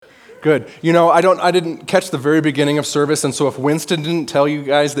Good. I didn't catch the very beginning of service, and so if Winston didn't tell you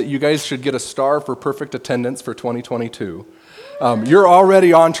guys that you guys should get a star for perfect attendance for 2022, you're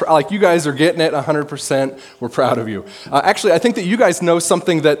already on track. You guys are getting it 100%. We're proud of you. Actually, I think that you guys know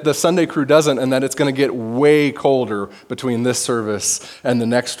something that the Sunday crew doesn't, and that it's going to get way colder between this service and the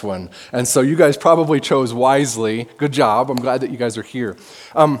next one. And so you guys probably chose wisely. Good job. I'm glad that you guys are here.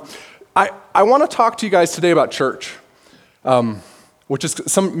 I want to talk to you guys today about church. Which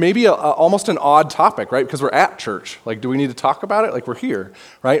is maybe almost an odd topic, right? Because we're at church. Do we need to talk about it? We're here,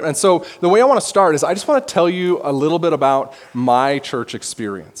 right? And so the way I want to start is I just want to tell you a little bit about my church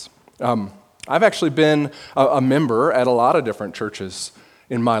experience. I've actually been a member at a lot of different churches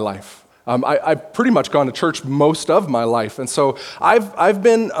in my life. I've pretty much gone to church most of my life. And so I've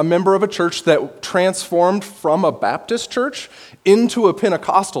been a member of a church that transformed from a Baptist church into a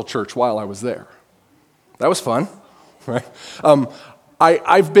Pentecostal church while I was there. That was fun, right?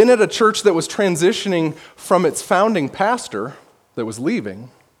 I've been at a church that was transitioning from its founding pastor that was leaving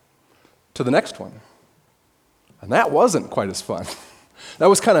to the next one. And that wasn't quite as fun. That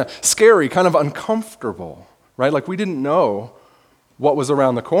was kind of scary, kind of uncomfortable, right? We didn't know what was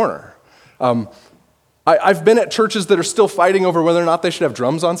around the corner. I've been at churches that are still fighting over whether or not they should have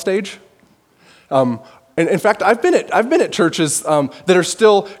drums on stage. And in fact, I've been at churches that are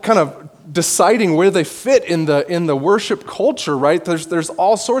still kind of deciding where they fit in the worship culture, right? There's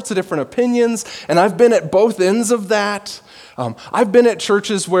all sorts of different opinions, and I've been at both ends of that. I've been at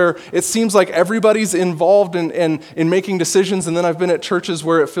churches where it seems like everybody's involved in making decisions, and then I've been at churches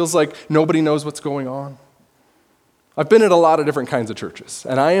where it feels like nobody knows what's going on. I've been at a lot of different kinds of churches,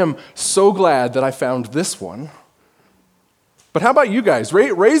 and I am so glad that I found this one. But how about you guys?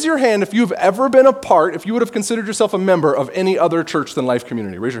 Raise your hand if you've ever been a part, if you would have considered yourself a member of any other church than Life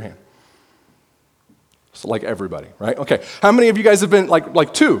Community. Raise your hand. So everybody, right? Okay. How many of you guys have been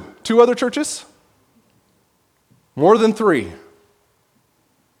two other churches? More than 3?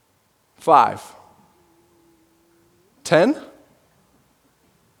 5? 10?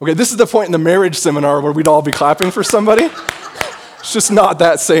 Okay, this is the point in the marriage seminar where we'd all be clapping for somebody. It's just not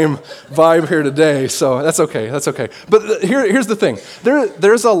that same vibe here today, so that's okay. But here's the thing.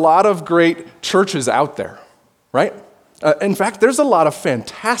 There's a lot of great churches out there, right? In fact, there's a lot of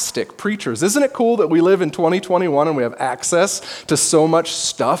fantastic preachers. Isn't it cool that we live in 2021 and we have access to so much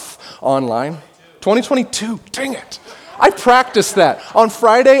stuff online? 2022, dang it. I practiced that. On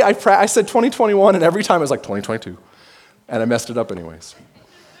Friday, I said 2021, and every time I was like 2022, and I messed it up anyways.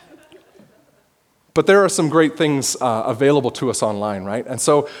 But there are some great things available to us online, right? And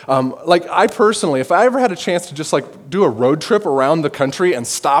so, I personally, if I ever had a chance to just do a road trip around the country and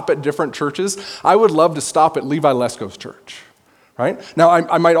stop at different churches, I would love to stop at Levi Lesko's church, right? Now,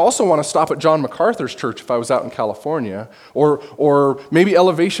 I might also want to stop at John MacArthur's church if I was out in California, or maybe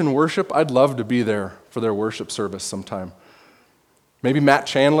Elevation Worship. I'd love to be there for their worship service sometime. Maybe Matt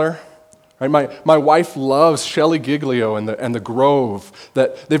Chandler. Right? My wife loves Shelley Giglio and the Grove,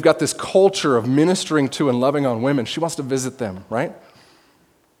 that they've got this culture of ministering to and loving on women. She wants to visit them, right?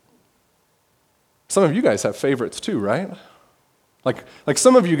 Some of you guys have favorites too, right? Like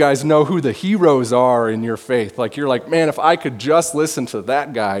some of you guys know who the heroes are in your faith. You're like, man, if I could just listen to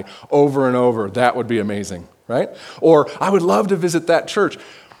that guy over and over, that would be amazing, right? Or I would love to visit that church.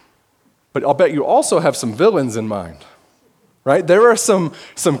 But I'll bet you also have some villains in mind. Right? There are some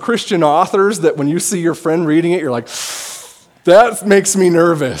Christian authors that when you see your friend reading it, you're like, that makes me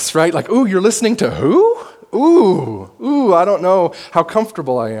nervous, right? Ooh, you're listening to who? Ooh, I don't know how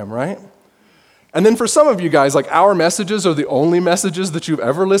comfortable I am, right? And then for some of you guys, our messages are the only messages that you've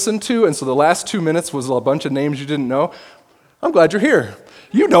ever listened to, and so the last 2 minutes was a bunch of names you didn't know. I'm glad you're here.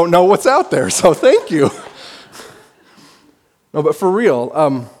 You don't know what's out there, so thank you. No, but for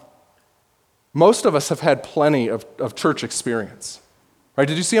real, most of us have had plenty of church experience, right?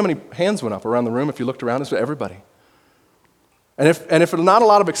 Did you see how many hands went up around the room? If you looked around, it's everybody. And if not a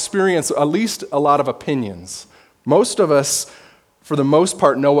lot of experience, at least a lot of opinions. Most of us, for the most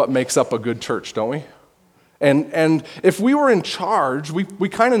part, know what makes up a good church, don't we? And if we were in charge, we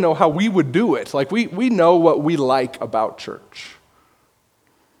kind of know how we would do it. We know what we like about church.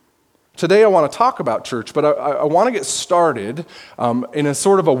 Today I want to talk about church, but I want to get started in a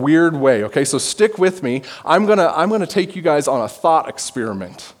sort of a weird way, okay? So stick with me. I'm gonna take you guys on a thought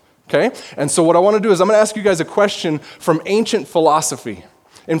experiment, okay? And so what I want to do is I'm going to ask you guys a question from ancient philosophy.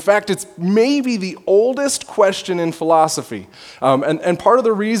 In fact, it's maybe the oldest question in philosophy. And part of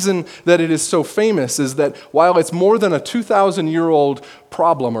the reason that it is so famous is that while it's more than a 2,000-year-old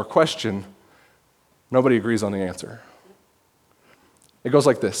problem or question, nobody agrees on the answer. It goes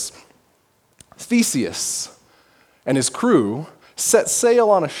like this. Theseus and his crew set sail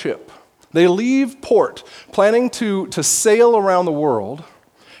on a ship. They leave port, planning to sail around the world,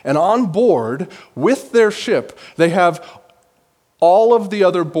 and on board with their ship, they have all of the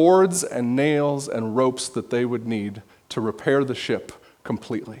other boards and nails and ropes that they would need to repair the ship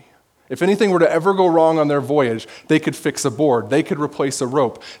completely. If anything were to ever go wrong on their voyage, they could fix a board, they could replace a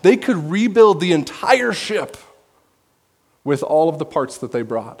rope, they could rebuild the entire ship with all of the parts that they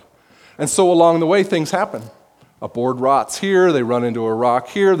brought. And so along the way, things happen. A board rots here, they run into a rock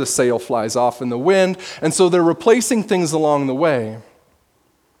here, the sail flies off in the wind, and so they're replacing things along the way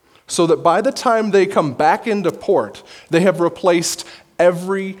so that by the time they come back into port, they have replaced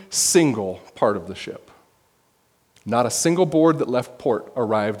every single part of the ship. Not a single board that left port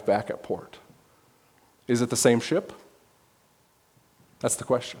arrived back at port. Is it the same ship? That's the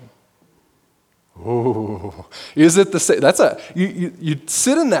question. Oh, is it the same? You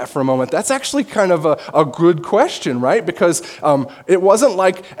sit in that for a moment. That's actually kind of a good question, right? Because it wasn't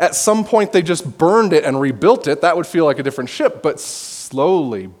like at some point they just burned it and rebuilt it. That would feel like a different ship. But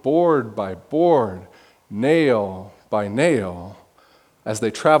slowly, board by board, nail by nail, as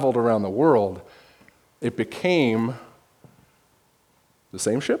they traveled around the world, it became the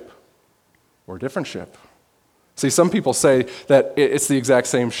same ship or a different ship. See, some people say that it's the exact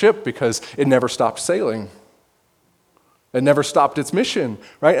same ship because it never stopped sailing. It never stopped its mission,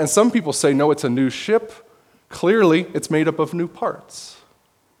 right? And some people say, no, it's a new ship. Clearly, it's made up of new parts.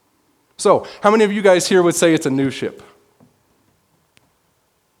 So, how many of you guys here would say it's a new ship?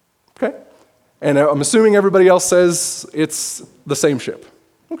 Okay. And I'm assuming everybody else says it's the same ship.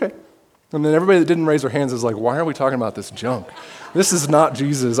 Okay. And then everybody that didn't raise their hands is like, why are we talking about this junk? This is not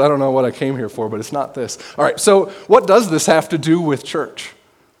Jesus. I don't know what I came here for, but it's not this. All right, so what does this have to do with church?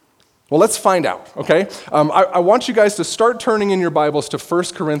 Well, let's find out, okay? I want you guys to start turning in your Bibles to 1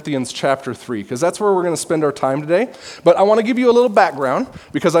 Corinthians chapter 3, because that's where we're going to spend our time today. But I want to give you a little background,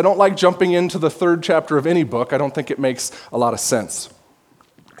 because I don't like jumping into the third chapter of any book. I don't think it makes a lot of sense.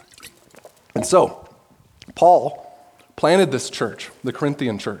 And so, Paul planted this church, the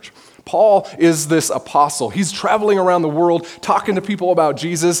Corinthian church. Paul is this apostle. He's traveling around the world talking to people about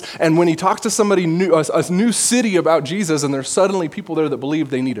Jesus, and when he talks to somebody new, a new city about Jesus, and there's suddenly people there that believe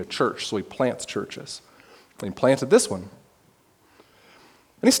they need a church, so he plants churches. And he planted this one. And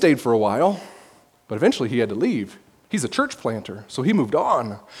he stayed for a while, but eventually he had to leave. He's a church planter, so he moved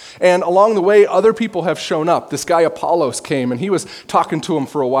on. And along the way, other people have shown up. This guy Apollos came, and he was talking to him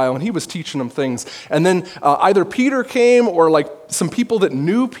for a while, and he was teaching them things. And then either Peter came, or like some people that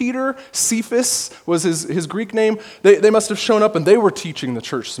knew Peter, Cephas was his Greek name, they must have shown up, and they were teaching the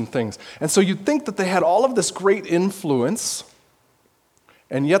church some things. And so you'd think that they had all of this great influence,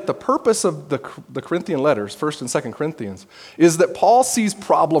 and yet the purpose of the Corinthian letters, 1st and 2nd Corinthians, is that Paul sees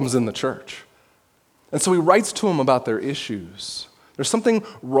problems in the church. And so he writes to them about their issues. There's something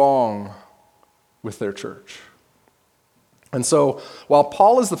wrong with their church. And so while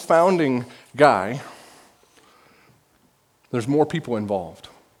Paul is the founding guy, there's more people involved.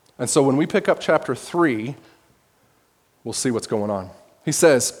 And so when we pick up chapter 3, we'll see what's going on. He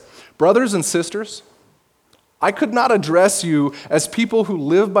says, "Brothers and sisters, I could not address you as people who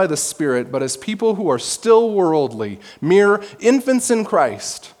live by the Spirit, but as people who are still worldly, mere infants in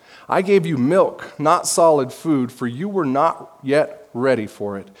Christ. I gave you milk, not solid food, for you were not yet ready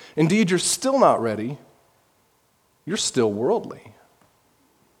for it. Indeed, you're still not ready. You're still worldly."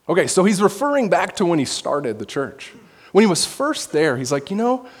 Okay, so he's referring back to when he started the church. When he was first there, he's like,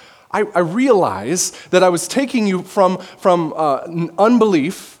 I realize that I was taking you from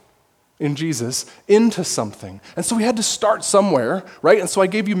unbelief in Jesus into something. And so we had to start somewhere, right? And so I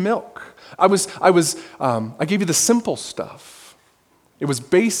gave you milk. I gave you the simple stuff. It was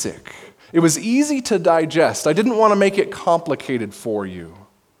basic. It was easy to digest. I didn't want to make it complicated for you.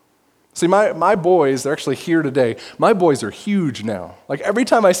 See, my boys, they're actually here today. My boys are huge now. Like every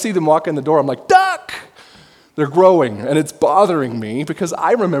time I see them walk in the door, I'm like, duck! They're growing, and it's bothering me because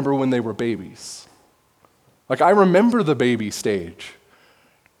I remember when they were babies. Like I remember the baby stage.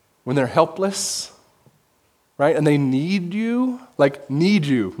 When they're helpless, right? And they need you,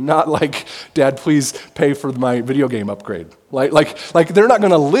 not like, Dad, please pay for my video game upgrade. Like they're not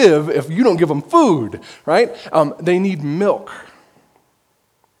going to live if you don't give them food, right? They need milk.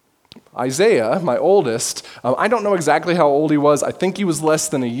 Isaiah, my oldest, I don't know exactly how old he was. I think he was less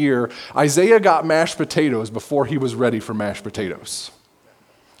than a year. Isaiah got mashed potatoes before he was ready for mashed potatoes.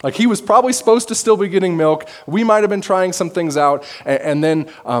 Like he was probably supposed to still be getting milk. We might have been trying some things out. And then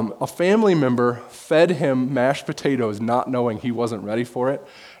a family member fed him mashed potatoes not knowing he wasn't ready for it.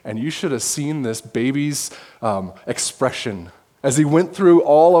 And you should have seen this baby's expression as he went through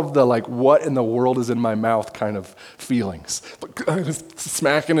all of the, like, what in the world is in my mouth kind of feelings. He's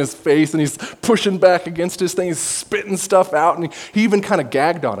smacking his face, and he's pushing back against his thing. He's spitting stuff out, and he even kind of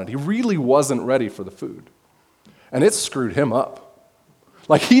gagged on it. He really wasn't ready for the food. And it screwed him up.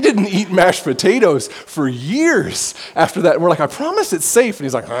 Like, he didn't eat mashed potatoes for years after that. And we're like, I promise it's safe. And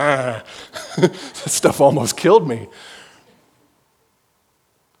he's like, that stuff almost killed me.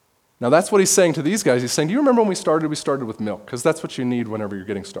 Now, that's what he's saying to these guys. He's saying, do you remember when we started? We started with milk, because that's what you need whenever you're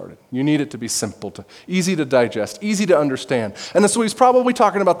getting started. You need it to be simple, easy to digest, easy to understand. And so he's probably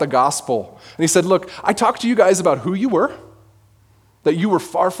talking about the gospel. And he said, look, I talked to you guys about who you were, that you were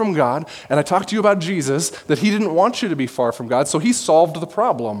far from God, and I talked to you about Jesus, that he didn't want you to be far from God, so he solved the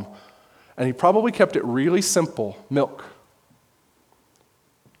problem. And he probably kept it really simple, milk.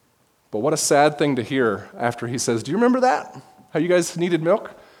 But what a sad thing to hear after he says, do you remember that? How you guys needed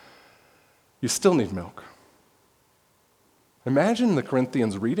milk? You still need milk. Imagine the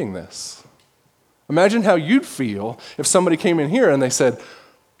Corinthians reading this. Imagine how you'd feel if somebody came in here and they said,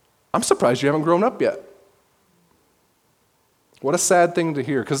 I'm surprised you haven't grown up yet. What a sad thing to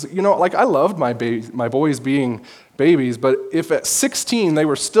hear. Because, like, I loved my boys being babies, but if at 16 they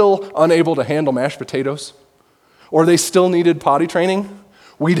were still unable to handle mashed potatoes, or they still needed potty training,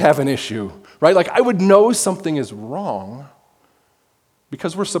 we'd have an issue, right? Like, I would know something is wrong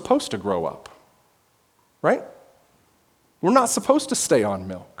because we're supposed to grow up, right? We're not supposed to stay on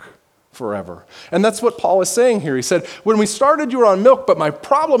milk forever. And that's what Paul is saying here. He said, when we started, you were on milk, but my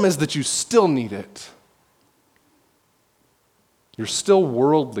problem is that you still need it. You're still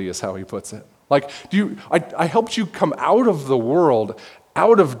worldly, is how he puts it. Like, I helped you come out of the world,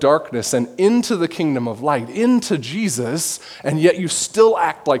 out of darkness, and into the kingdom of light, into Jesus, and yet you still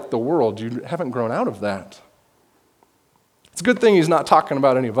act like the world. You haven't grown out of that. It's a good thing he's not talking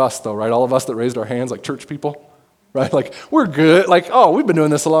about any of us, though, right? All of us that raised our hands like church people, right? Like, we're good. Like, oh, we've been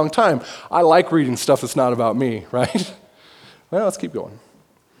doing this a long time. I like reading stuff that's not about me, right? Well, let's keep going.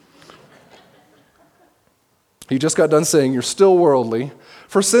 He just got done saying, you're still worldly.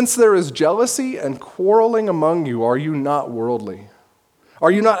 For since there is jealousy and quarreling among you, are you not worldly?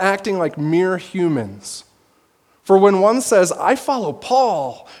 Are you not acting like mere humans? For when one says, I follow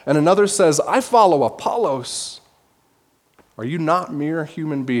Paul, and another says, I follow Apollos, are you not mere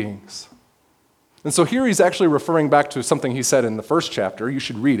human beings? And so here he's actually referring back to something he said in the first chapter. You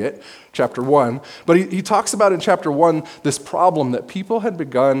should read it, chapter 1. But he talks about in chapter 1 this problem that people had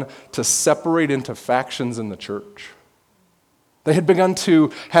begun to separate into factions in the church. They had begun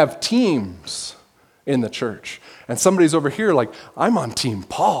to have teams in the church. And somebody's over here like, I'm on team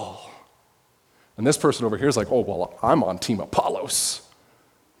Paul. And this person over here is like, oh, well, I'm on team Apollos.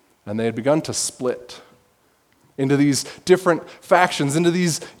 And they had begun to split into these different factions, into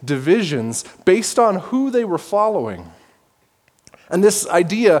these divisions based on who they were following. And this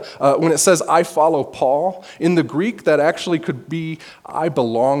idea, when it says, I follow Paul, in the Greek that actually could be, I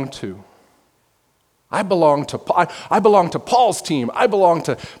belong to. I belong to Paul's team. I belong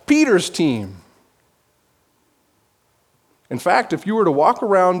to Peter's team. In fact, if you were to walk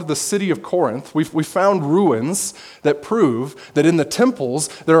around the city of Corinth, we found ruins that prove that in the temples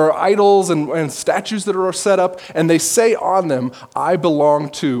there are idols and statues that are set up, and they say on them, I belong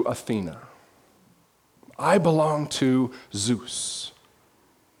to Athena. I belong to Zeus.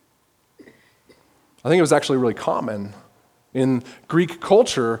 I think it was actually really common in Greek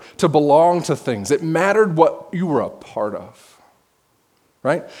culture to belong to things. It mattered what you were a part of.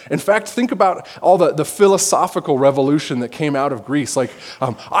 Right? In fact, think about all the philosophical revolution that came out of Greece. Like,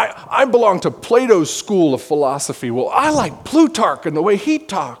 I belong to Plato's school of philosophy. Well, I like Plutarch and the way he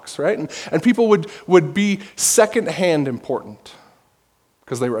talks, right? And people would be second-hand important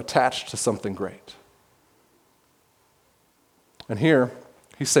because they were attached to something great. And here,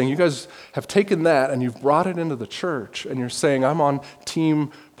 he's saying, you guys have taken that and you've brought it into the church, and you're saying, I'm on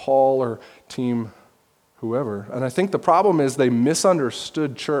team Paul or team whoever. And I think the problem is they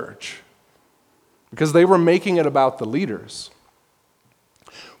misunderstood church because they were making it about the leaders,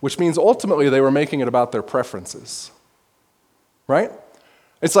 which means ultimately they were making it about their preferences, right?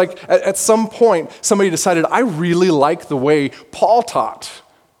 It's like at some point somebody decided, I really like the way Paul taught.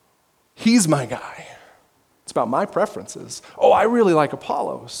 He's my guy. It's about my preferences. Oh, I really like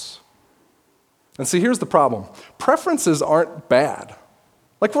Apollos. And see, here's the problem. Preferences aren't bad.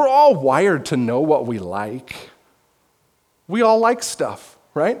 Like, we're all wired to know what we like. We all like stuff,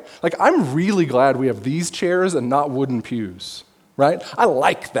 right? Like, I'm really glad we have these chairs and not wooden pews, right? I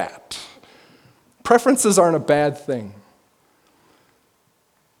like that. Preferences aren't a bad thing.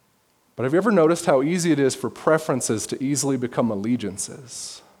 But have you ever noticed how easy it is for preferences to easily become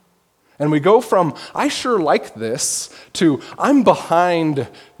allegiances? And we go from, I sure like this, to I'm behind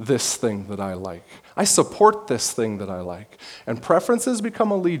this thing that I like. I support this thing that I like. And preferences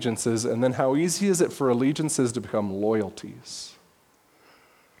become allegiances, and then how easy is it for allegiances to become loyalties?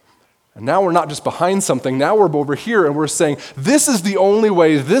 And now we're not just behind something, now we're over here and we're saying, this is the only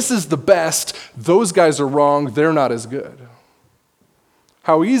way, this is the best, those guys are wrong, they're not as good.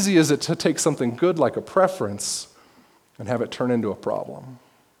 How easy is it to take something good like a preference and have it turn into a problem?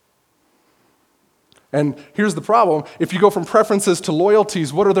 And here's the problem. If you go from preferences to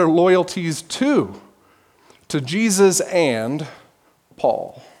loyalties, what are their loyalties to? To Jesus and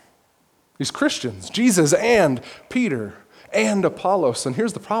Paul. These Christians, Jesus and Peter and Apollos. And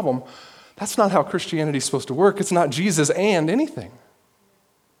here's the problem. That's not how Christianity is supposed to work. It's not Jesus and anything.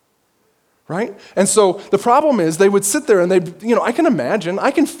 Right? And so the problem is they would sit there and I can imagine,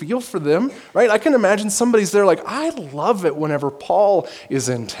 I can feel for them, right? I can imagine somebody's there like, I love it whenever Paul is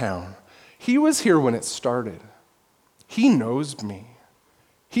in town. He was here when it started. He knows me.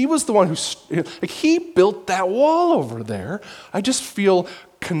 He was the one he built that wall over there. I just feel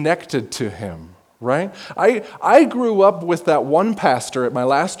connected to him, right? I grew up with that one pastor at my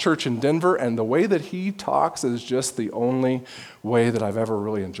last church in Denver, and the way that he talks is just the only way that I've ever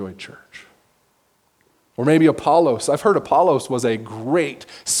really enjoyed church. Or maybe Apollos. I've heard Apollos was a great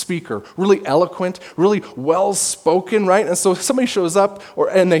speaker, really eloquent, really well-spoken, right? And so somebody shows up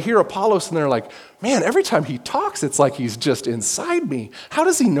and they hear Apollos and they're like, man, every time he talks, it's like he's just inside me. How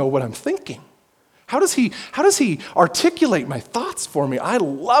does he know what I'm thinking? How does he articulate my thoughts for me? I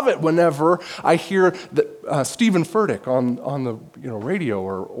love it whenever I hear Stephen Furtick on the radio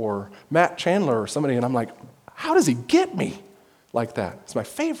or Matt Chandler or somebody, and I'm like, how does he get me like that? It's my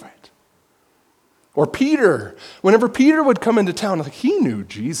favorite. Or Peter. Whenever Peter would come into town, he knew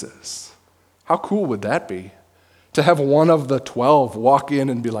Jesus. How cool would that be? To have one of the 12 walk in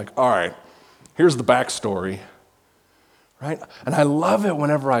and be like, all right, here's the backstory. Right? And I love it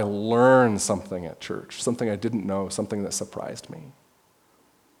whenever I learn something at church, something I didn't know, something that surprised me.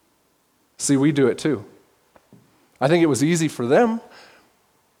 See, we do it too. I think it was easy for them,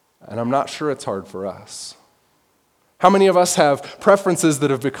 and I'm not sure it's hard for us. How many of us have preferences that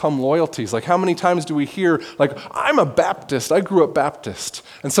have become loyalties? Like, how many times do we hear, like, I'm a Baptist, I grew up Baptist,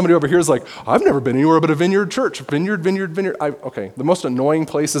 and somebody over here is like, I've never been anywhere but a Vineyard church, Vineyard. Okay, the most annoying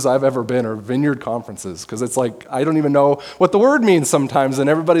places I've ever been are Vineyard conferences, because it's like, I don't even know what the word means sometimes, and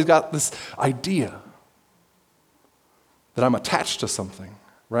everybody's got this idea that I'm attached to something,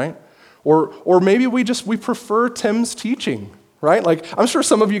 right? Or maybe we prefer Tim's teaching. Right? Like, I'm sure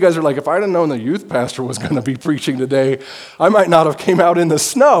some of you guys are like, if I'd have known the youth pastor was going to be preaching today, I might not have came out in the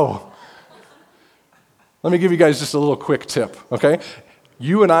snow. Let me give you guys just a little quick tip, okay?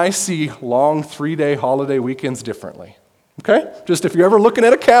 You and I see long 3-day holiday weekends differently, okay? Just if you're ever looking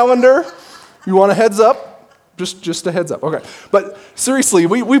at a calendar, you want a heads up, just a heads up, okay? But seriously,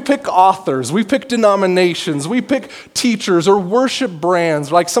 we pick authors, we pick denominations, we pick teachers or worship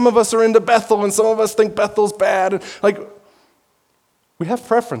brands. Like, some of us are into Bethel and some of us think Bethel's bad. Like, we have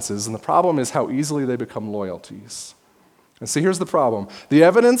preferences, and the problem is how easily they become loyalties. And see, here's the problem. The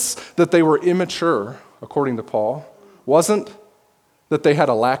evidence that they were immature, according to Paul, wasn't that they had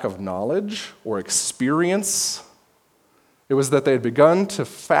a lack of knowledge or experience. It was that they had begun to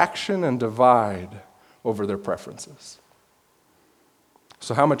faction and divide over their preferences.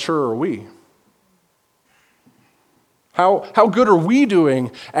 So how mature are we? How good are we doing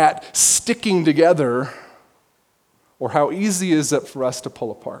at sticking together? Or how easy is it for us to pull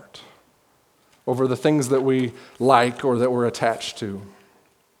apart over the things that we like or that we're attached to?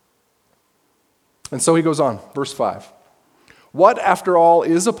 And so he goes on, verse 5. What, after all,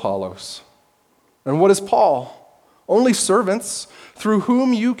 is Apollos? And what is Paul? Only servants through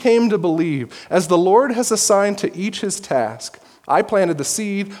whom you came to believe, as the Lord has assigned to each his task. I planted the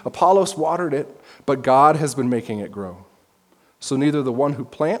seed, Apollos watered it, but God has been making it grow. So neither the one who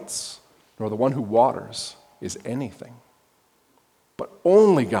plants nor the one who waters is anything, but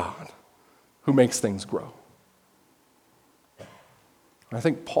only God who makes things grow. I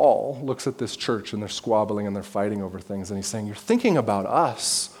think Paul looks at this church and they're squabbling and they're fighting over things, and he's saying, you're thinking about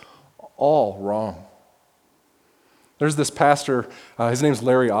us all wrong. There's this pastor, his name's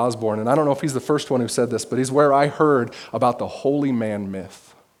Larry Osborne, and I don't know if he's the first one who said this, but he's where I heard about the holy man myth.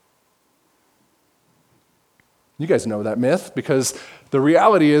 You guys know that myth, because the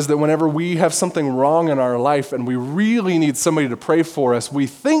reality is that whenever we have something wrong in our life and we really need somebody to pray for us, we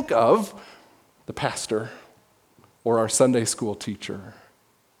think of the pastor or our Sunday school teacher,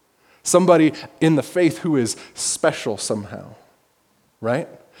 somebody in the faith who is special somehow. right?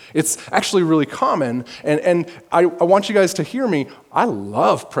 It's actually really common, and I want you guys to hear me. I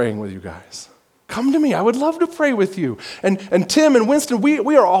love praying with you guys. Come to me. I would love to pray with you. And Tim and Winston,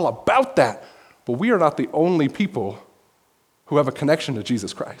 we are all about that. But we are not the only people who have a connection to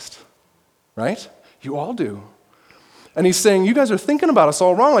Jesus Christ, right? You all do. And he's saying, you guys are thinking about us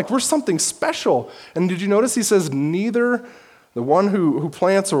all wrong, like we're something special. And did you notice he says, neither the one who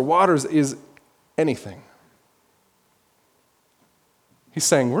plants or waters is anything. He's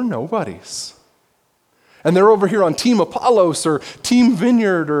saying, we're nobodies. And they're over here on Team Apollos or Team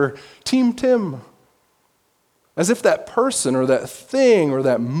Vineyard or Team Tim. As if that person or that thing or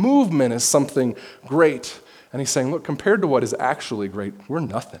that movement is something great. And he's saying, look, compared to what is actually great, we're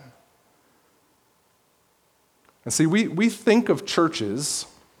nothing. And see, we think of churches,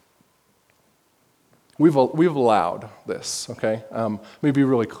 we've allowed this, okay? Let me be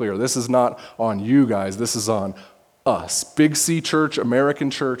really clear. This is not on you guys. This is on us. Big C Church, American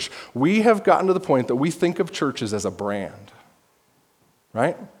Church. We have gotten to the point that we think of churches as a brand,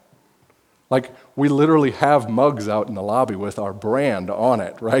 right? Like, we literally have mugs out in the lobby with our brand on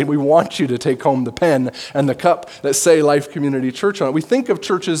it, right? We want you to take home the pen and the cup that say Life Community Church on it. We think of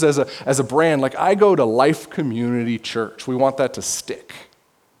churches as a brand. Like, I go to Life Community Church. We want that to stick.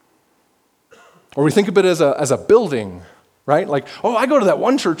 Or we think of it as a building, right? Like, oh, I go to that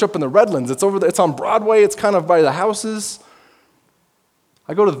one church up in the Redlands. It's over there. It's on Broadway. It's kind of by the houses.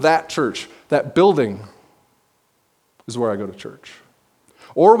 I go to that church. That building is where I go to church.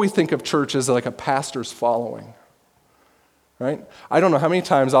 Or we think of church as like a pastor's following, right? I don't know how many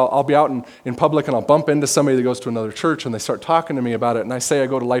times I'll be out in public and I'll bump into somebody that goes to another church and they start talking to me about it, and I say I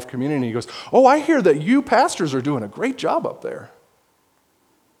go to Life Community, and he goes, oh, I hear that you pastors are doing a great job up there.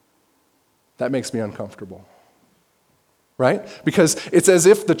 That makes me uncomfortable, right? Because it's as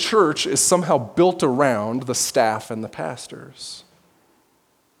if the church is somehow built around the staff and the pastors.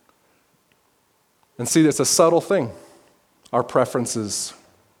 And see, it's a subtle thing. Our preferences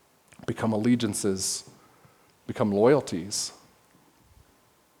become allegiances, become loyalties.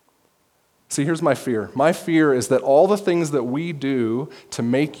 See, here's my fear. My fear is that all the things that we do to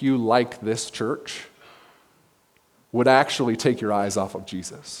make you like this church would actually take your eyes off of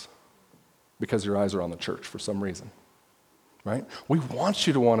Jesus because your eyes are on the church for some reason, right? We want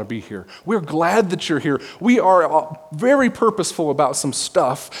you to want to be here. We're glad that you're here. We are very purposeful about some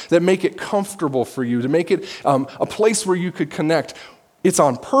stuff that make it comfortable for you, to make it a place where you could connect. It's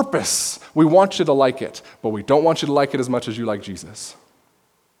on purpose. We want you to like it, but we don't want you to like it as much as you like Jesus.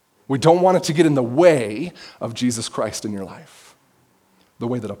 We don't want it to get in the way of Jesus Christ in your life, the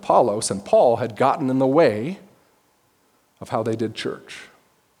way that Apollos and Paul had gotten in the way of how they did church.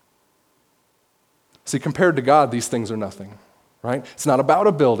 See, compared to God, these things are nothing, right? It's not about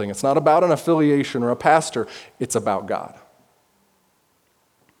a building. It's not about an affiliation or a pastor. It's about God.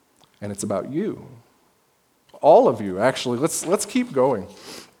 And it's about you. All of you, actually. Let's keep going.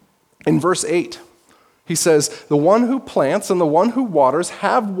 In verse 8, he says, the one who plants and the one who waters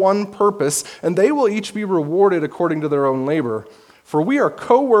have one purpose, and they will each be rewarded according to their own labor. For we are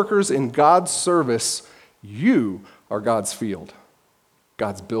co-workers in God's service. You are God's field,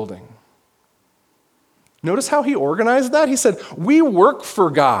 God's building. Notice how he organized that? He said, we work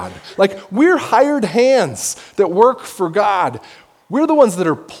for God. Like, we're hired hands that work for God. We're the ones that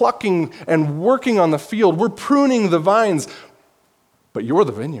are plucking and working on the field. We're pruning the vines. But you're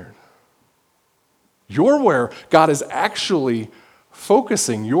the vineyard. You're where God is actually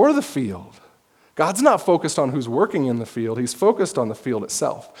focusing. You're the field. God's not focused on who's working in the field. He's focused on the field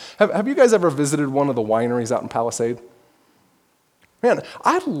itself. Have you guys ever visited one of the wineries out in Palisade? Man,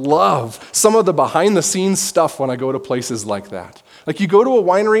 I love some of the behind-the-scenes stuff when I go to places like that. Like, you go to a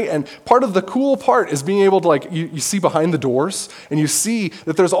winery, and part of the cool part is being able to, like, you see behind the doors, and you see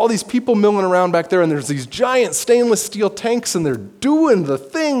that there's all these people milling around back there, and there's these giant stainless steel tanks, and they're doing the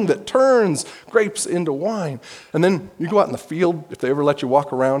thing that turns grapes into wine. And then you go out in the field, if they ever let you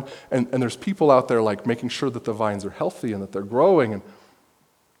walk around, and there's people out there, like, making sure that the vines are healthy and that they're growing. And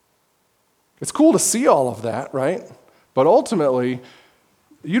it's cool to see all of that, right? But ultimately,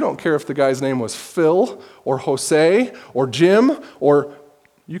 you don't care if the guy's name was Phil or Jose or Jim, or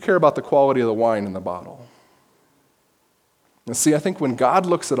you care about the quality of the wine in the bottle. And see, I think when God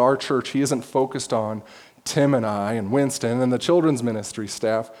looks at our church, he isn't focused on Tim and I and Winston and the children's ministry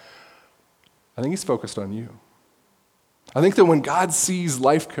staff. I think he's focused on you. I think that when God sees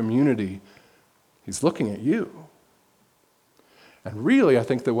Life Community, he's looking at you. And really, I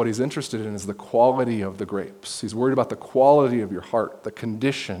think that what he's interested in is the quality of the grapes. He's worried about the quality of your heart, the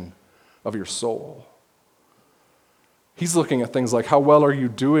condition of your soul. He's looking at things like, how well are you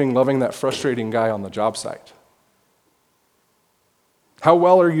doing loving that frustrating guy on the job site? How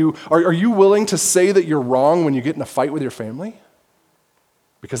well are you willing to say that you're wrong when you get in a fight with your family?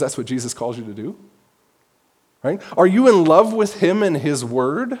 Because that's what Jesus calls you to do. Right? Are you in love with him and his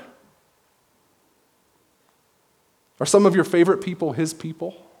word? Are some of your favorite people his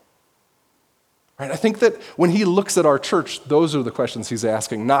people? Right? I think that when he looks at our church, those are the questions he's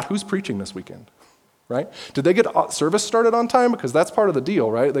asking, not who's preaching this weekend. Right? Did they get service started on time? Because that's part of the deal,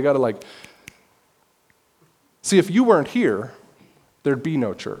 right? They got to see, if you weren't here, there'd be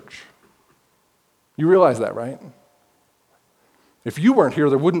no church. You realize that, right? If you weren't here,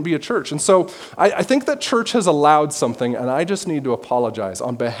 there wouldn't be a church. And so I think that church has allowed something, and I just need to apologize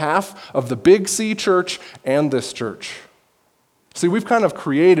on behalf of the Big C church and this church. See, we've kind of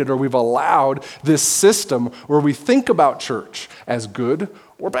created, or we've allowed this system where we think about church as good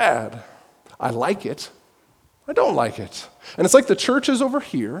or bad. I like it. I don't like it. And it's like the church is over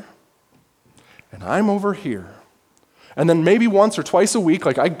here, and I'm over here. And then maybe once or twice a week,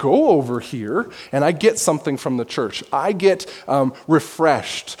 I go over here and I get something from the church. I get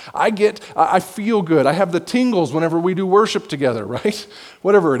refreshed. I feel good. I have the tingles whenever we do worship together, right?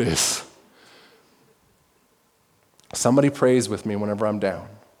 Whatever it is. Somebody prays with me whenever I'm down.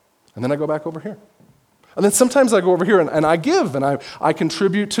 And then I go back over here. And then sometimes I go over here and I give and I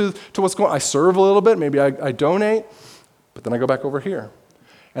contribute to what's going on. I serve a little bit. Maybe I donate. But then I go back over here.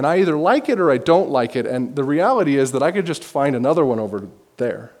 And I either like it or I don't like it, and the reality is that I could just find another one over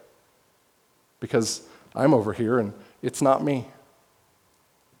there because I'm over here and it's not me.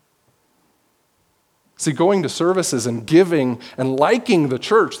 See, going to services and giving and liking the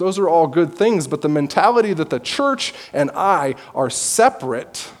church, those are all good things, but the mentality that the church and I are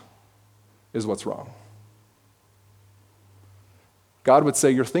separate is what's wrong. God would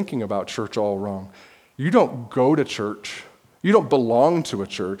say, you're thinking about church all wrong. You don't go to church. You don't belong to a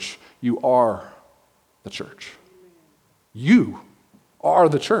church. You are the church. You are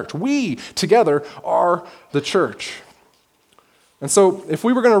the church. We together are the church. And so if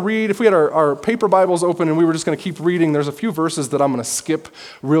we were going to read, if we had our paper Bibles open and we were just going to keep reading, there's a few verses that I'm going to skip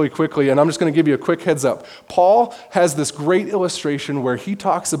really quickly, and I'm just going to give you a quick heads up. Paul has this great illustration where he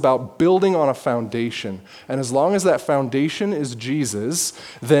talks about building on a foundation. And as long as that foundation is Jesus,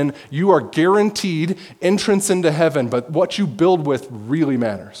 then you are guaranteed entrance into heaven. But what you build with really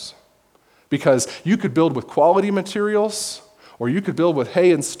matters. Because you could build with quality materials, or you could build with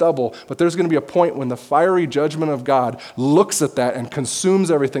hay and stubble, but there's going to be a point when the fiery judgment of God looks at that and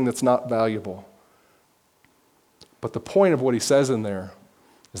consumes everything that's not valuable. But the point of what he says in there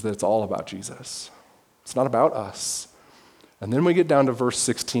is that it's all about Jesus. It's not about us. And then we get down to verse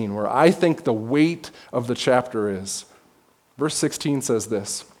 16, where I think the weight of the chapter is. Verse 16 says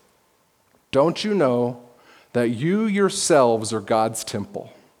this, "Don't you know that you yourselves are God's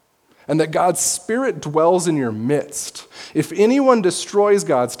temple, and that God's Spirit dwells in your midst? If anyone destroys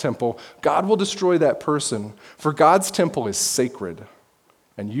God's temple, God will destroy that person, for God's temple is sacred,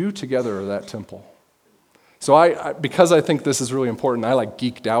 and you together are that temple." So because I think this is really important, I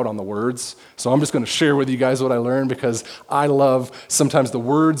geeked out on the words. So I'm just going to share with you guys what I learned, because I love sometimes the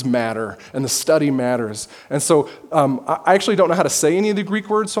words matter and the study matters. And so I actually don't know how to say any of the Greek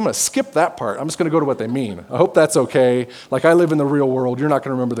words, so I'm going to skip that part. I'm just going to go to what they mean. I hope that's okay. I live in the real world. You're not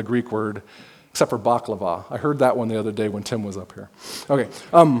going to remember the Greek word, except for baklava. I heard that one the other day when Tim was up here. Okay.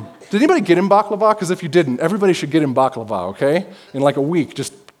 Did anybody get in baklava? Because if you didn't, everybody should get in baklava, okay? In a week,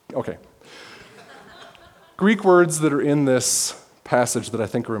 okay. Greek words that are in this passage that I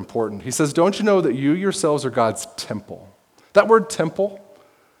think are important. He says, "Don't you know that you yourselves are God's temple?" That word temple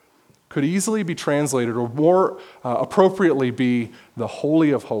could easily be translated, or more appropriately be, the Holy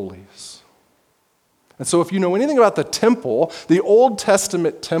of Holies. And so if you know anything about the temple, the Old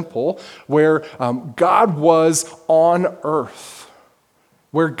Testament temple, where God was on earth,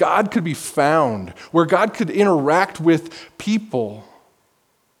 where God could be found, where God could interact with people,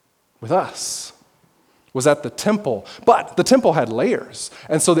 with us, was at the temple. But the temple had layers.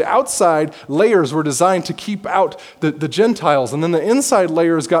 And so the outside layers were designed to keep out the Gentiles. And then the inside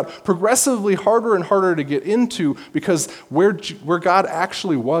layers got progressively harder and harder to get into, because where God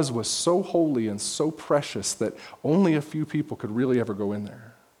actually was so holy and so precious that only a few people could really ever go in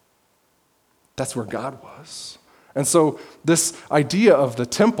there. That's where God was. And so this idea of the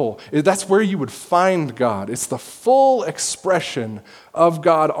temple, that's where you would find God. It's the full expression of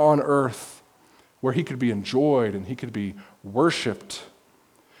God on earth, where he could be enjoyed and he could be worshiped.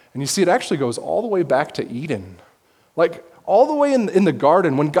 And you see, it actually goes all the way back to Eden. All the way in the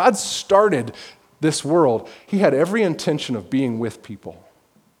garden, when God started this world, he had every intention of being with people.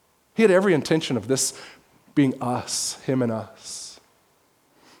 He had every intention of this being us, him and us.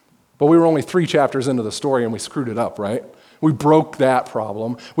 But we were only 3 chapters into the story and we screwed it up, right? We broke that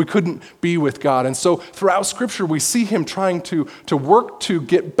problem. We couldn't be with God. And so throughout Scripture, we see him trying to work to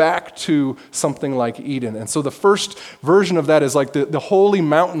get back to something like Eden. And so the first version of that is like the holy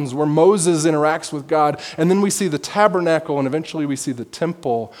mountains where Moses interacts with God. And then we see the tabernacle, and eventually we see the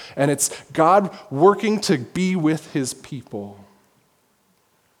temple. And it's God working to be with his people.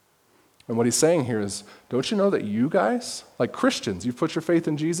 And what he's saying here is, don't you know that you guys, like Christians, you've put your faith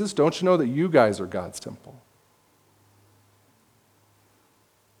in Jesus, don't you know that you guys are God's temple?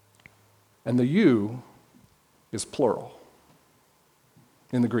 And the you is plural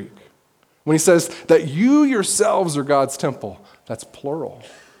in the Greek. When he says that you yourselves are God's temple, that's plural.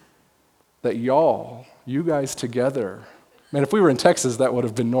 That y'all, you guys together. Man, if we were in Texas, that would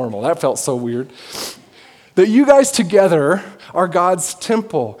have been normal. That felt so weird. That you guys together are God's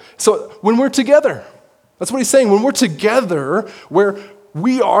temple. So when we're together, that's what he's saying. When we're together, where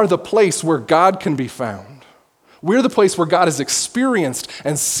we are the place where God can be found. We're the place where God is experienced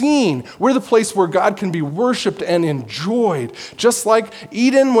and seen. We're the place where God can be worshiped and enjoyed. Just like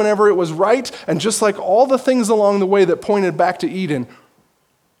Eden whenever it was right, and just like all the things along the way that pointed back to Eden,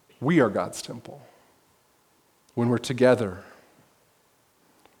 we are God's temple when we're together.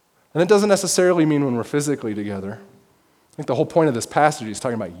 And that doesn't necessarily mean when we're physically together. I think the whole point of this passage is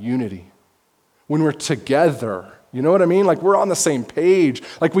talking about unity. When we're together, you know what I mean? Like we're on the same page.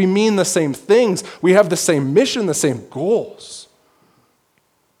 Like we mean the same things. We have the same mission, the same goals.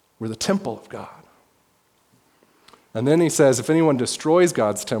 We're the temple of God. And then he says, if anyone destroys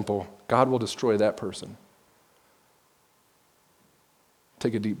God's temple, God will destroy that person.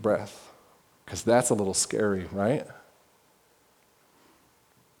 Take a deep breath, because that's a little scary, right?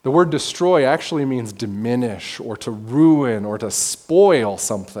 The word destroy actually means diminish or to ruin or to spoil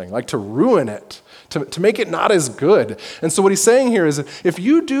something, like to ruin it, to make it not as good. And so what he's saying here is, if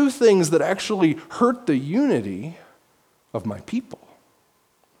you do things that actually hurt the unity of my people,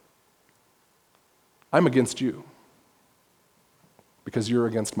 I'm against you because you're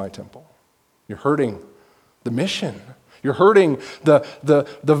against my temple. You're hurting the mission. You're hurting the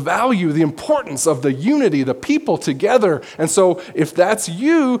value, the importance of the unity, the people together. And so if that's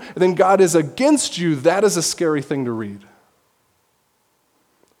you, then God is against you. That is a scary thing to read.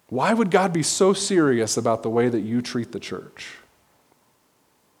 Why would God be so serious about the way that you treat the church?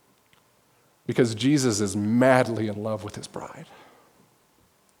 Because Jesus is madly in love with his bride.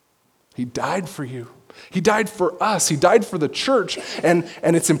 He died for you. He died for us. He died for the church. And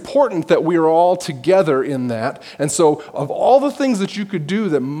it's important that we are all together in that. And so of all the things that you could do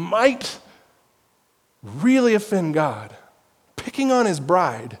that might really offend God, picking on his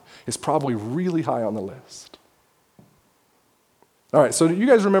bride is probably really high on the list. All right, so do you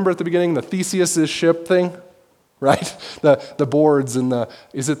guys remember at the beginning the Theseus' ship thing? Right? The boards and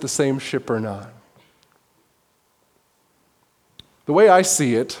is it the same ship or not? The way I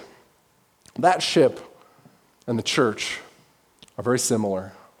see it, that ship and the church are very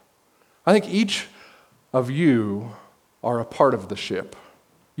similar. I think each of you are a part of the ship.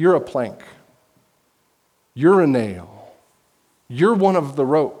 You're a plank. You're a nail. You're one of the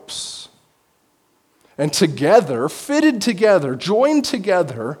ropes. And together, fitted together, joined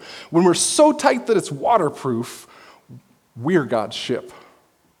together, when we're so tight that it's waterproof, we're God's ship.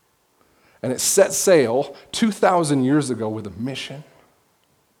 And it set sail 2,000 years ago with a mission.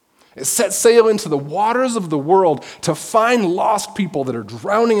 It set sail into the waters of the world to find lost people that are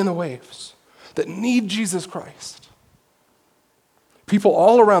drowning in the waves, that need Jesus Christ. People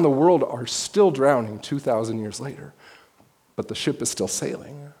all around the world are still drowning 2,000 years later, but the ship is still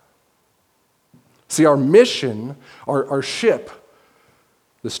sailing. See, our mission, our ship,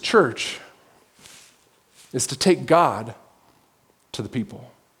 this church, is to take God to the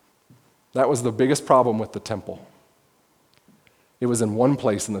people. That was the biggest problem with the temple. It was in one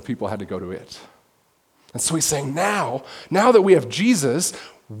place and the people had to go to it. And so he's saying now that we have Jesus,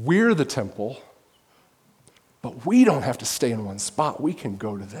 we're the temple, but we don't have to stay in one spot. We can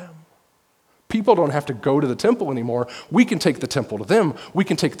go to them. People don't have to go to the temple anymore. We can take the temple to them. We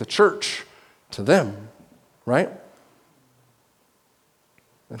can take the church to them, right?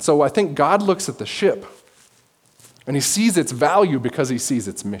 And so I think God looks at the ship and he sees its value because he sees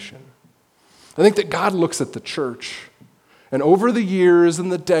its mission. I think that God looks at the church, and over the years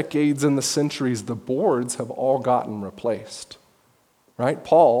and the decades and the centuries, the boards have all gotten replaced, right?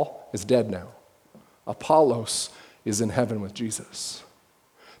 Paul is dead now. Apollos is in heaven with Jesus.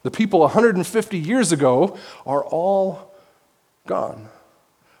 The people 150 years ago are all gone.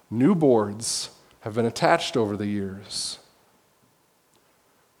 New boards have been attached over the years.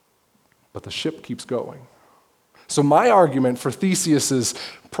 But the ship keeps going. So my argument for Theseus'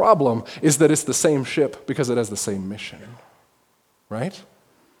 problem is that it's the same ship because it has the same mission. right?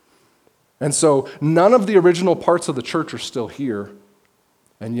 And so none of the original parts of the church are still here,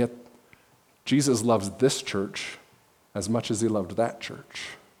 and yet Jesus loves this church as much as he loved that church,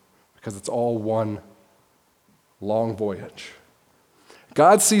 because it's all one long voyage.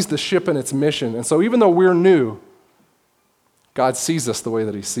 God sees the ship and its mission, and so even though we're new, God sees us the way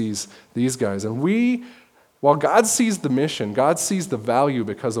that he sees these guys. And while God sees the mission, God sees the value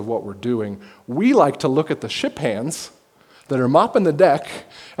because of what we're doing, we like to look at the ship hands that are mopping the deck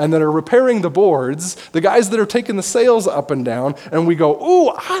and that are repairing the boards, the guys that are taking the sails up and down, and we go,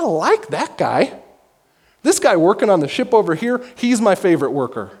 ooh, I like that guy. This guy working on the ship over here, he's my favorite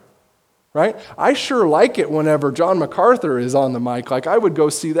worker, right? I sure like it whenever John MacArthur is on the mic. Like, I would go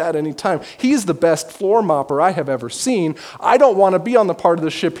see that anytime. He's the best floor mopper I have ever seen. I don't want to be on the part of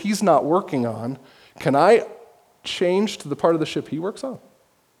the ship he's not working on. Can I change to the part of the ship he works on?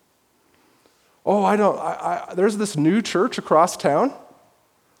 Oh, there's this new church across town.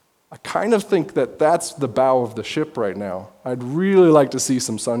 I kind of think that that's the bow of the ship right now. I'd really like to see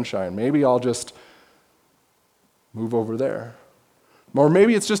some sunshine. Maybe I'll just move over there. Or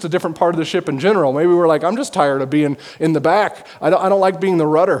maybe it's just a different part of the ship in general. Maybe we're like, I'm just tired of being in the back. I don't like being the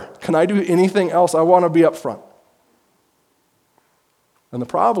rudder. Can I do anything else? I want to be up front. And the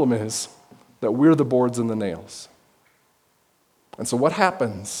problem is that we're the boards and the nails. And so what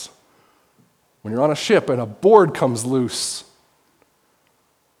happens when you're on a ship and a board comes loose?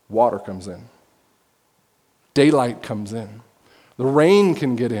 Water comes in. Daylight comes in. The rain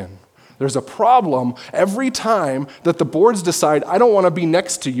can get in. There's a problem every time that the boards decide, I don't want to be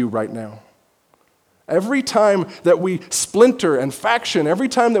next to you right now. Every time that we splinter and faction, every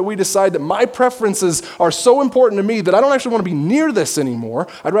time that we decide that my preferences are so important to me that I don't actually want to be near this anymore,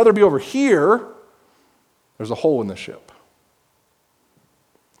 I'd rather be over here, there's a hole in the ship.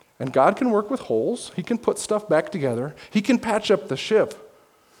 And God can work with holes. He can put stuff back together. He can patch up the ship.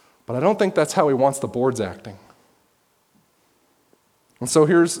 But I don't think that's how he wants the boards acting. And so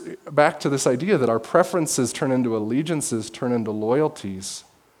here's back to this idea that our preferences turn into allegiances, turn into loyalties.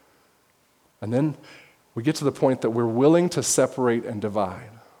 And then we get to the point that we're willing to separate and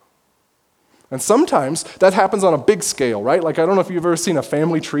divide. And sometimes that happens on a big scale, right? Like, I don't know if you've ever seen a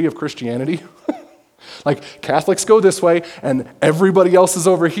family tree of Christianity. Like, Catholics go this way, and everybody else is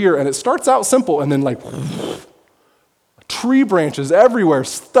over here, and it starts out simple, and then like, tree branches everywhere.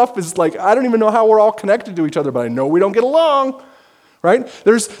 Stuff is like, I don't even know how we're all connected to each other, but I know we don't get along, right?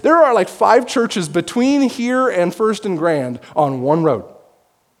 There are like 5 churches between here and First and Grand on one road,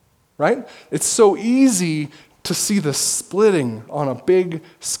 right? It's so easy to see the splitting on a big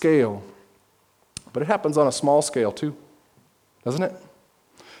scale, but it happens on a small scale too, doesn't it?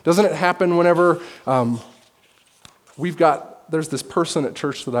 Doesn't it happen whenever there's this person at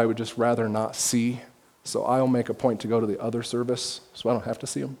church that I would just rather not see, so I'll make a point to go to the other service so I don't have to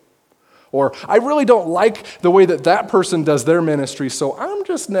see them? Or I really don't like the way that person does their ministry, so I'm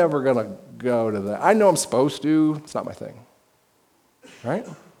just never going to go to that. I know I'm supposed to. It's not my thing, right?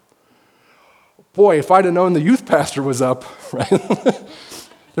 Boy, if I'd have known the youth pastor was up, right?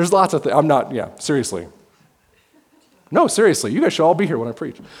 There's lots of things. Seriously. No, seriously, you guys should all be here when I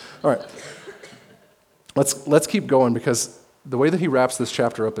preach. All right. Let's keep going, because the way that he wraps this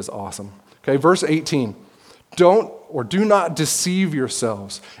chapter up is awesome. Okay, verse 18. Do not deceive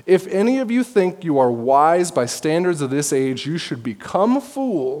yourselves. If any of you think you are wise by standards of this age, you should become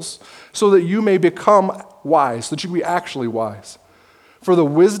fools so that you may become wise, so that you be actually wise. For the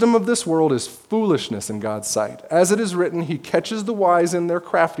wisdom of this world is foolishness in God's sight. As it is written, he catches the wise in their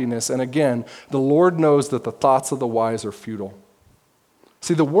craftiness, and again, the Lord knows that the thoughts of the wise are futile.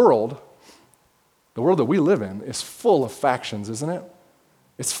 See, the world that we live in is full of factions, isn't it?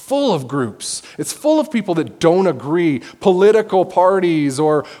 It's full of groups. It's full of people that don't agree, political parties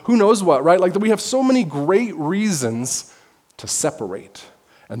or who knows what, right? Like, we have so many great reasons to separate.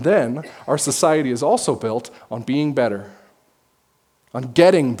 And then our society is also built on being better, on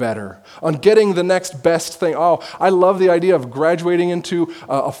getting better, on getting the next best thing. Oh, I love the idea of graduating into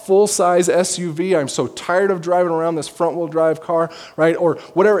a full-size SUV. I'm so tired of driving around this front-wheel drive car, right? Or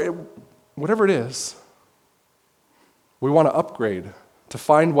whatever it is. We want to upgrade to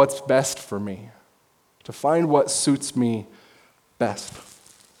find what's best for me, to find what suits me best.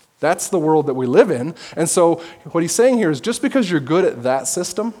 That's the world that we live in. And so what he's saying here is, just because you're good at that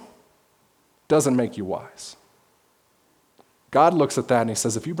system doesn't make you wise. God looks at that and he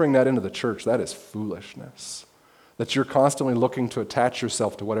says, if you bring that into the church, that is foolishness. That you're constantly looking to attach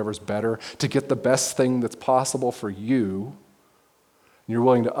yourself to whatever's better, to get the best thing that's possible for you. And you're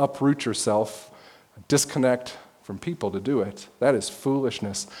willing to uproot yourself, disconnect from people to do it. That is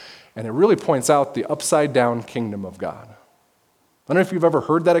foolishness. And it really points out the upside down kingdom of God. I don't know if you've ever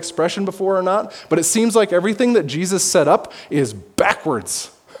heard that expression before or not, but it seems like everything that Jesus set up is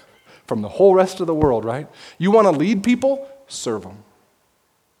backwards from the whole rest of the world, right? You want to lead people? Serve them.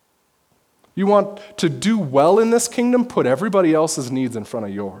 You want to do well in this kingdom? Put everybody else's needs in front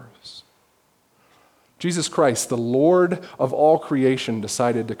of yours. Jesus Christ, the Lord of all creation,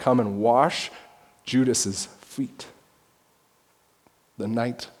 decided to come and wash Judas's feet the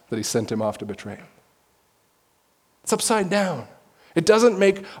night that he sent him off to betray him. It's upside down. It doesn't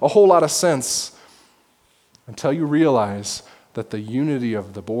make a whole lot of sense until you realize that the unity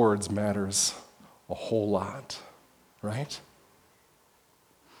of the boards matters a whole lot, right?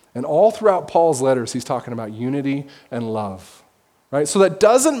 And all throughout Paul's letters, he's talking about unity and love, right? So that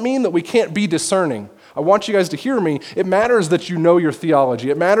doesn't mean that we can't be discerning. I want you guys to hear me. It matters that you know your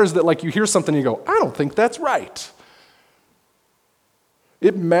theology. It matters that like you hear something and you go, I don't think that's right.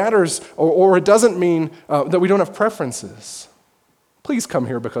 It matters, or it doesn't mean that we don't have preferences. Please come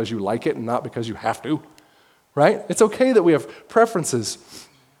here because you like it and not because you have to, right? It's okay that we have preferences.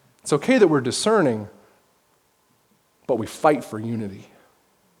 It's okay that we're discerning, but we fight for unity.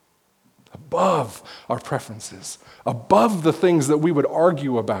 Above our preferences, above the things that we would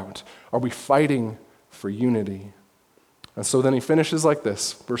argue about, are we fighting for unity? And so then he finishes like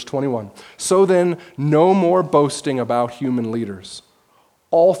this, verse 21. So then, no more boasting about human leaders.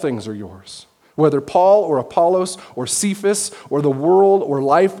 All things are yours. Whether Paul or Apollos or Cephas or the world or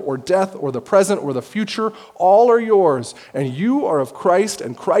life or death or the present or the future, all are yours, and you are of Christ,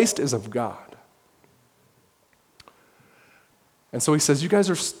 and Christ is of God. And so he says, you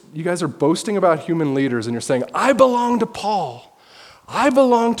guys are boasting about human leaders, and you're saying, I belong to Paul. I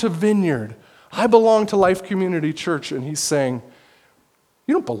belong to Vineyard. I belong to Life Community Church. And he's saying,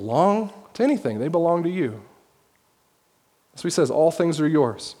 you don't belong to anything. They belong to you. So he says, all things are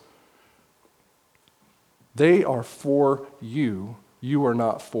yours. They are for you. You are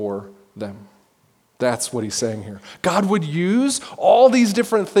not for them. That's what he's saying here. God would use all these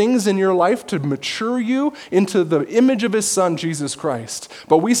different things in your life to mature you into the image of his son, Jesus Christ.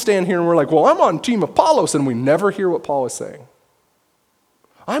 But we stand here and we're like, well, I'm on team Apollos, and we never hear what Paul is saying.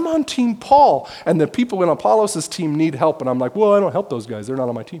 I'm on team Paul, and the people in Apollos' team need help, and I'm like, well, I don't help those guys. They're not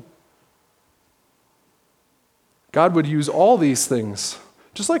on my team. God would use all these things,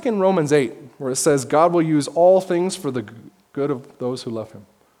 just like in Romans 8, where it says God will use all things for the good of those who love him,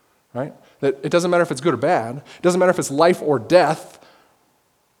 right? That it doesn't matter if it's good or bad. It doesn't matter if it's life or death.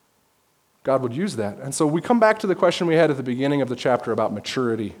 God would use that. And so we come back to the question we had at the beginning of the chapter about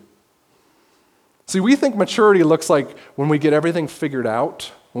maturity. See, we think maturity looks like when we get everything figured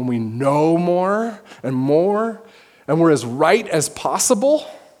out, when we know more, and we're as right as possible.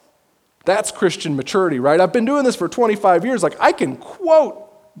 That's Christian maturity, right? I've been doing this for 25 years. Like, I can quote,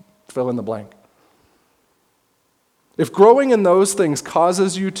 fill in the blank. If growing in those things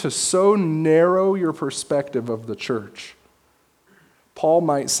causes you to so narrow your perspective of the church, Paul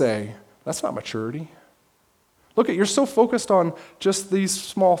might say, that's not maturity. Look, you're so focused on just these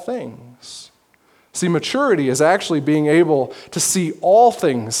small things. See, maturity is actually being able to see all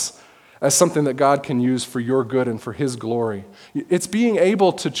things as something that God can use for your good and for his glory. It's being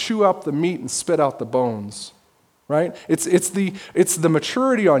able to chew up the meat and spit out the bones. Right? It's the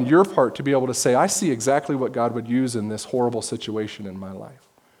maturity on your part to be able to say, I see exactly what God would use in this horrible situation in my life.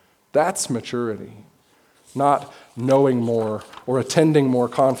 That's maturity, not knowing more or attending more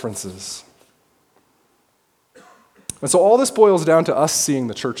conferences. And so all this boils down to us seeing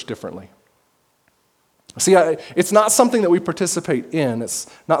the church differently. See, it's not something that we participate in.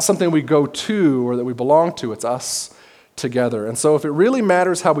 It's not something we go to or that we belong to. It's us together. And so if it really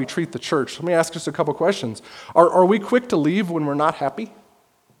matters how we treat the church, let me ask just a couple questions. Are we quick to leave when we're not happy?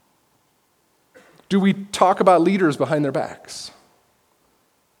 Do we talk about leaders behind their backs?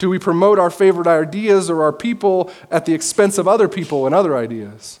 Do we promote our favorite ideas or our people at the expense of other people and other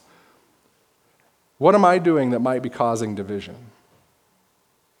ideas? What am I doing that might be causing division?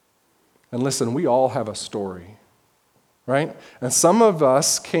 And listen, we all have a story, right? And some of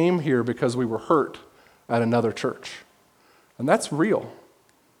us came here because we were hurt at another church. And that's real.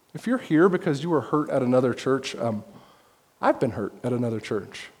 If you're here because you were hurt at another church, I've been hurt at another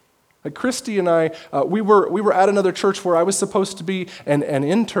church. Like Christy and I, we were at another church where I was supposed to be an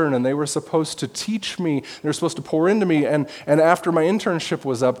intern, and they were supposed to teach me. They were supposed to pour into me. And after my internship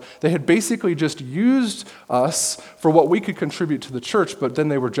was up, they had basically just used us for what we could contribute to the church, but then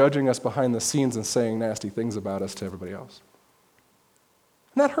they were judging us behind the scenes and saying nasty things about us to everybody else.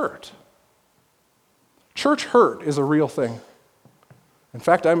 And that hurt. Church hurt is a real thing. In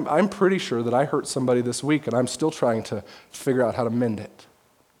fact, I'm pretty sure that I hurt somebody this week, and I'm still trying to figure out how to mend it.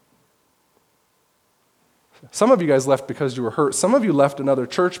 Some of you guys left because you were hurt. Some of you left another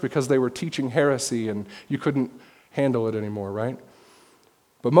church because they were teaching heresy and you couldn't handle it anymore, right?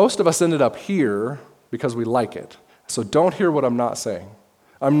 But most of us ended up here because we like it. So don't hear what I'm not saying.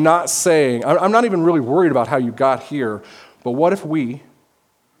 I'm not even really worried about how you got here, but what if we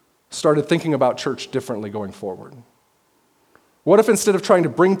started thinking about church differently going forward? What if instead of trying to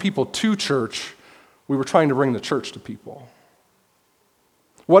bring people to church, we were trying to bring the church to people?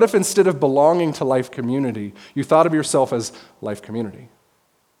 What if instead of belonging to Life Community, you thought of yourself as Life Community,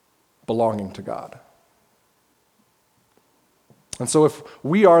 belonging to God? And so if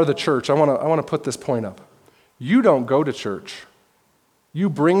we are the church, I want to put this point up. You don't go to church. You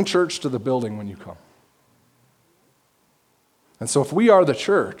bring church to the building when you come. And so if we are the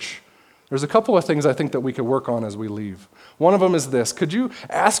church, there's a couple of things I think that we could work on as we leave. One of them is this. Could you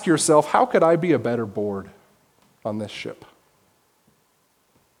ask yourself, how could I be a better board on this ship?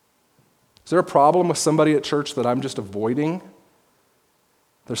 Is there a problem with somebody at church that I'm just avoiding?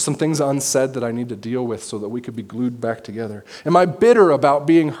 There's some things unsaid that I need to deal with so that we could be glued back together. Am I bitter about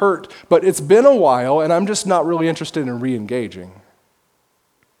being hurt, but it's been a while and I'm just not really interested in re-engaging?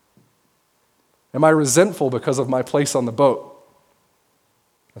 Am I resentful because of my place on the boat?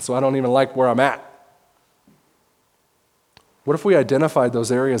 And so I don't even like where I'm at. What if we identified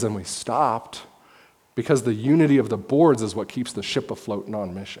those areas and we stopped because the unity of the boards is what keeps the ship afloat and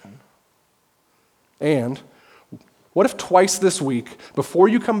on mission? And what if twice this week, before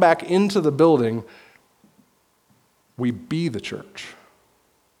you come back into the building, we be the church?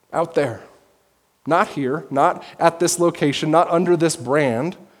 Out there. Not here, not at this location, not under this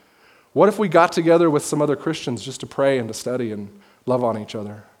brand. What if we got together with some other Christians just to pray and to study and love on each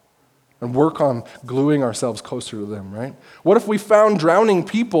other and work on gluing ourselves closer to them, right? What if we found drowning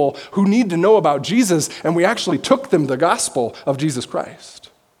people who need to know about Jesus and we actually took them the gospel of Jesus Christ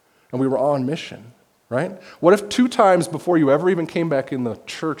and we were on mission, right? What if 2 times before you ever even came back in the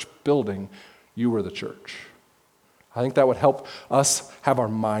church building, you were the church? I think that would help us have our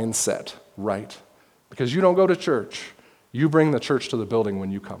mindset right, because you don't go to church. You bring the church to the building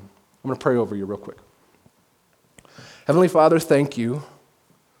when you come. I'm going to pray over you real quick. Heavenly Father, thank you.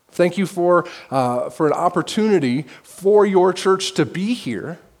 Thank you for an opportunity for your church to be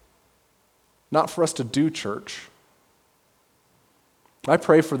here, not for us to do church. I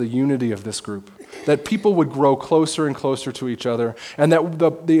pray for the unity of this group, that people would grow closer and closer to each other, and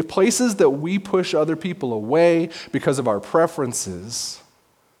that the places that we push other people away because of our preferences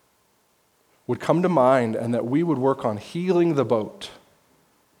would come to mind, and that we would work on healing the boat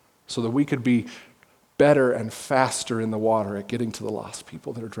so that we could be better and faster in the water at getting to the lost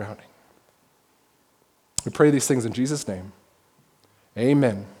people that are drowning. We pray these things in Jesus' name.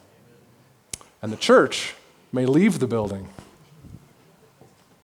 Amen. And the church may leave the building